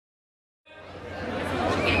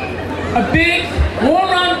A big warm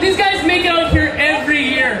round. These guys make it out here every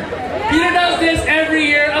year. Peter does this every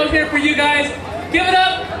year out here for you guys. Give it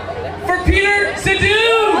up for Peter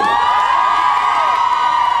Sidhu.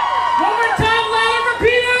 One more time, louder for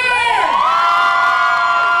Peter.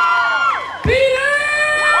 Peter.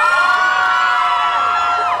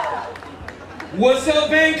 What's up,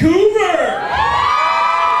 Vancouver?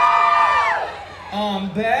 I'm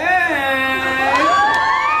back.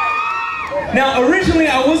 Now, originally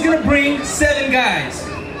I was gonna bring 7 guys.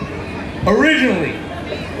 Originally.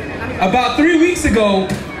 About 3 weeks ago,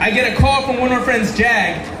 I get a call from one of our friends,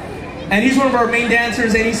 Jag, and he's one of our main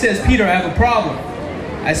dancers, and he says, Peter, I have a problem.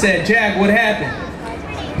 I said, Jag, what happened?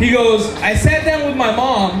 He goes, I sat down with my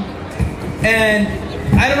mom, and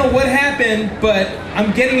I don't know what happened, but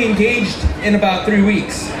I'm getting engaged in about 3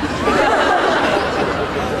 weeks.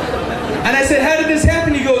 And I said, how did this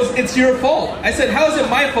happen? He goes, it's your fault. I said, how is it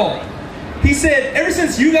my fault? He said, ever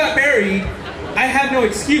since you got married, I have no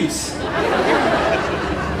excuse.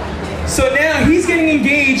 So now he's getting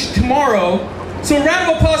engaged tomorrow. So a round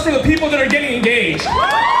of applause for the people that are getting engaged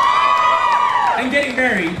and getting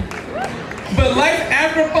married. But life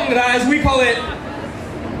after Bhangra, as we call it,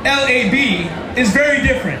 LAB, is very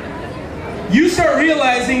different. You start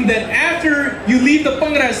realizing that after you leave the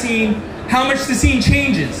Bhangra scene, how much the scene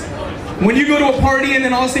changes. When you go to a party and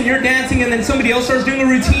then all of a sudden you're dancing and then somebody else starts doing a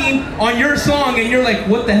routine on your song and you're like,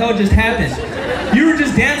 what the hell just happened? You were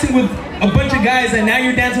just dancing with a bunch of guys and now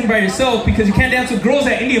you're dancing by yourself because you can't dance with girls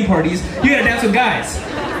at Indian parties. You gotta dance with guys.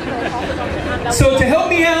 So to help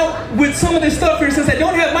me out with some of this stuff here, since I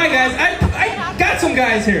don't have my guys, I got some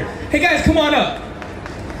guys here. Hey guys, come on up.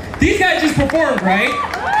 These guys just performed, right?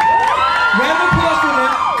 Round of applause for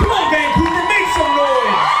them. Come on, Vancouver, make some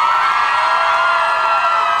noise.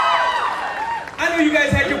 I know you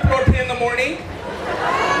guys had your party in the morning.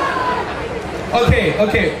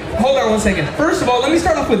 Okay, hold on one second. First of all, let me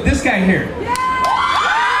start off with this guy here.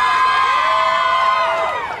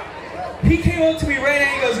 He came up to me right now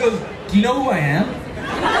and he goes, do you know who I am?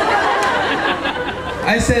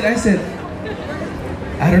 I said,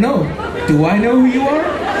 I don't know. Do I know who you are?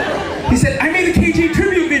 He said, I made a KJ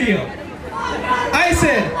tribute video. I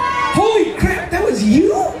said, holy crap, that was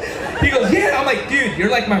you? He goes, yeah. I'm like, dude, you're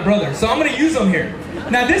like my brother, so I'm gonna use him here.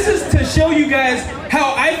 Now this is to show you guys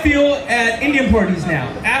how I feel at Indian parties now,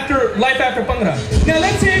 life after Bhangra. Now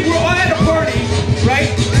let's say we're all at a party, right?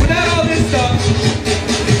 Without all this stuff.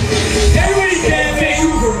 Everybody's dancing.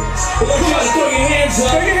 Come on, throw your hands up.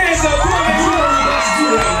 Throw your hands up. Come on, man. What are you about to do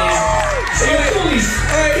right now? Please.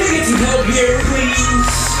 All right, let's get some help here, please.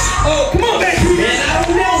 Oh, come on, Vancouver. Man, I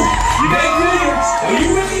don't know. You guys ready? Are you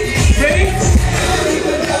ready? Ready?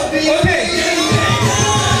 Okay.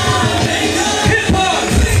 Hip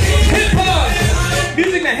pause.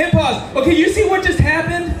 Music man, hip pause. Okay, you see what just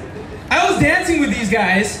happened? I was dancing with these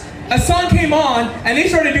guys. A song came on, and they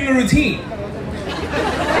started doing a routine.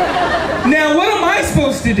 Now, what am I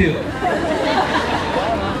supposed to do?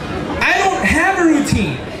 I don't have a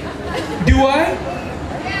routine. Do I?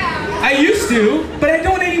 I used to, but I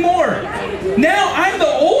don't anymore. Now I'm the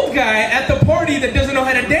old guy at the party that doesn't know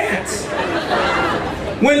how to dance.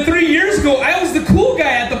 When 3 years ago, I was the cool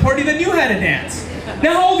guy at the party that knew how to dance.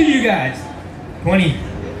 Now how old are you guys? 20.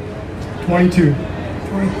 22.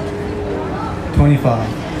 20. 25.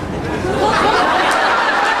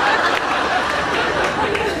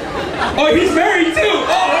 Oh, he's married too! Oh,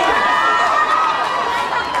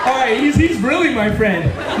 okay. Alright, he's really my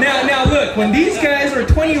friend. Now look, when these guys are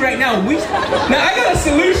 20 right now, I got a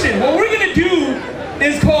solution. What we're gonna do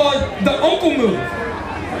is called the uncle move.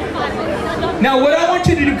 Now what I want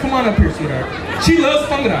you to do, come on up here, sweetheart. She loves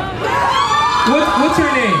Bhangra. What's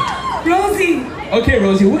her name? Rosie. Okay,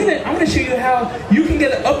 Rosie, I'm gonna show you how you can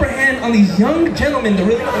get an upper hand on these young gentlemen that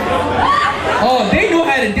really, oh, they know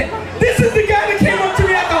how to dance. This is the guy that came up to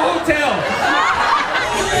me at the hotel.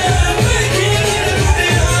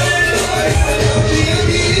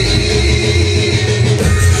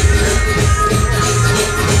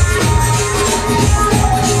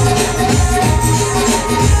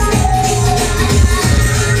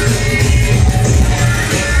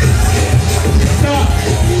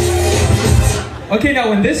 Okay, now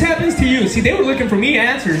when this happens to you, see, they were looking for me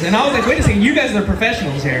answers, and I was like, wait a second, you guys are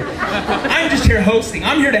professionals here. I'm just here hosting.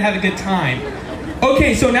 I'm here to have a good time.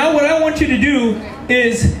 Okay, so now what I want you to do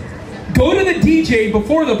is go to the DJ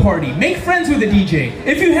before the party. Make friends with the DJ.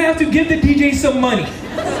 If you have to, give the DJ some money.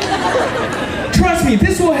 Trust me,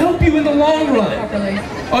 this will help you in the long run.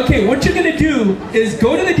 Okay, what you're gonna do is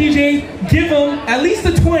go to the DJ, give him at least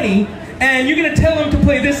a 20, and you're gonna tell him to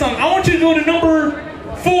play this song. I want you to go to number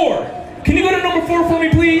 4. Can you go to number 4 for me,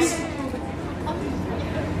 please?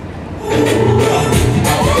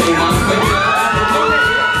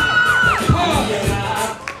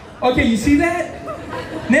 Okay, you see that?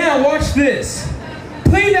 Now watch this.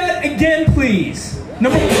 Play that again, please.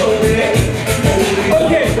 Number 4.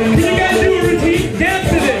 Okay, can you guys do a routine? Dance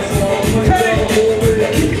to this. Cut it.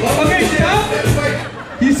 Okay,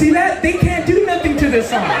 stop. You see that? They can't do nothing to this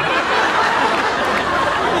song.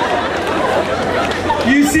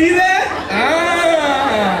 You see that?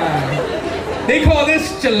 Ah. They call this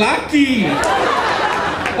Chalaki.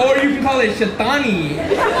 Or you can call it Shatani.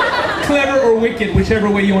 Clever or wicked, whichever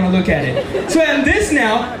way you want to look at it. So and this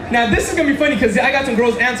now this is going to be funny because I got some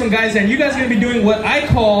girls and some guys and you guys are going to be doing what I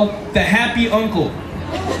call the happy uncle.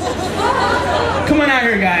 Come on out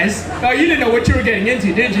here, guys. Oh, you didn't know what you were getting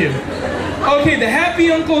into, did you? Okay, the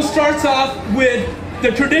happy uncle starts off with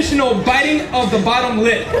the traditional biting of the bottom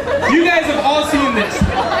lip. You guys have all seen this.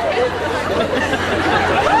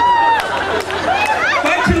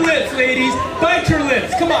 Bite your lips, ladies. Bite your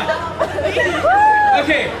lips. Come on.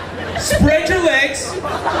 Okay. Spread your legs.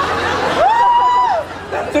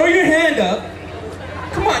 Throw your hand up.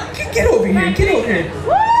 Come on. Get over here. Get over here.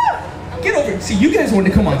 Get over here. See, you guys want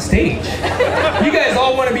to come on stage. You guys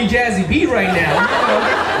all want to be Jazzy B right now.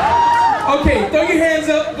 Okay. Throw your hands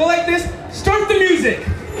up. Go like this. Start the music.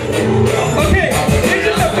 Okay. It's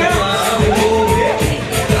just a bounce.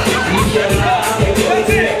 That's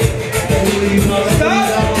it. Stop.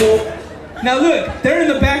 Now look, they're in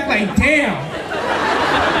the back like, damn.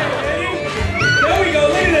 There we go,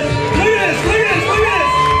 look at this. Look at this, look at this, look at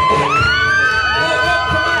this.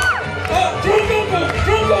 Oh,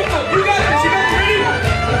 drum vocal. You got this, you guys ready?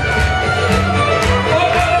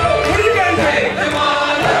 What are you guys ready?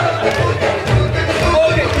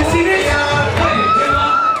 Okay, you see this?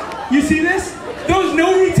 You see this? There was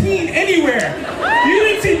no routine anywhere. You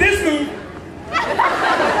didn't see this move.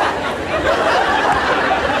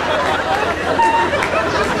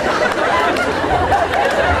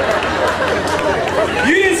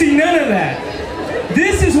 You didn't see none of that.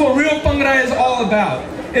 This is what real Bhangra is all about.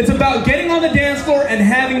 It's about getting on the dance floor and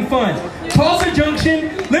having fun. Khalsa Junction,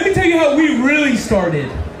 let me tell you how we really started.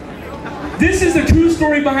 This is the true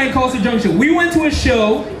story behind Khalsa Junction. We went to a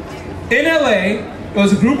show in LA. It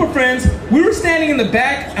was a group of friends. We were standing in the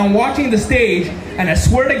back and watching the stage, and I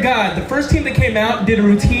swear to God, the first team that came out did a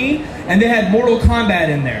routine, and they had Mortal Kombat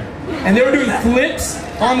in there. And they were doing flips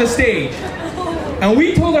on the stage. And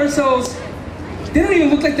we told ourselves, they don't even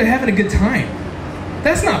look like they're having a good time.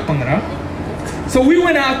 That's not Bhangra. So we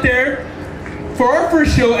went out there for our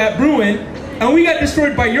first show at Bruin, and we got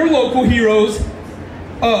destroyed by your local heroes,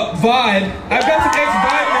 Vibe. I've got some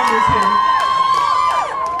ex-Vibe members here.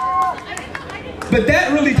 But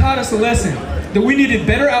that really taught us a lesson, that we needed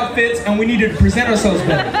better outfits and we needed to present ourselves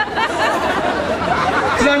better.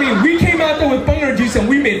 Because I mean, we came out there with Bhangra juice and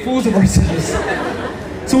we made fools of ourselves.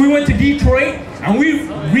 So we went to Detroit and we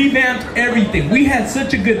revamped everything. We had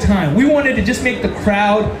such a good time. We wanted to just make the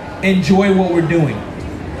crowd enjoy what we're doing.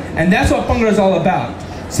 And that's what Bhangra is all about.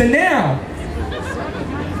 So now,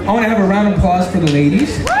 I want to have a round of applause for the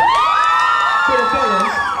ladies. For the fellas.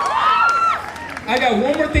 I got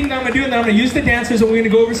one more thing that I'm going to do, and then I'm going to use the dancers, and we're going to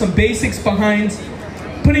go over some basics behind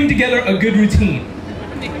putting together a good routine.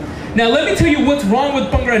 Now let me tell you what's wrong with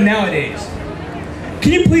Bhangra nowadays.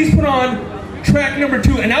 Can you please put on track number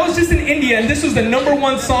 2? And I was just in India, and this was the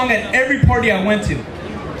 #1 song at every party I went to.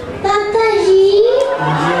 Papaji, you know.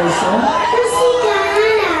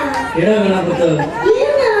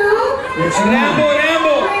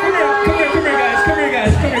 Rambo. Come here,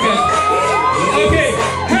 guys. Okay,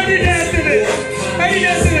 how do you dance to this?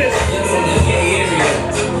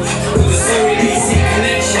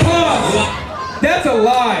 That's a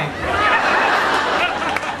lie.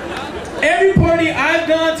 Every party I've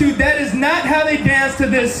gone to, that is not how they dance to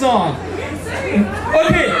this song.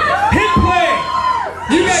 Okay, hit play.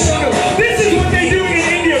 You guys don't know. This is what they do in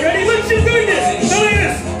India. Ready? Look, she's doing this. Look at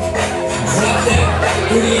this.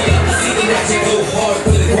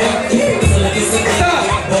 Stop.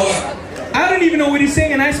 I don't even know what he's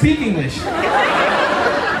saying and I speak English.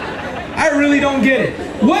 I really don't get it.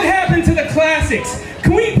 What happened to the classics?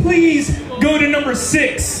 Can we please go to number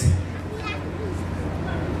 6?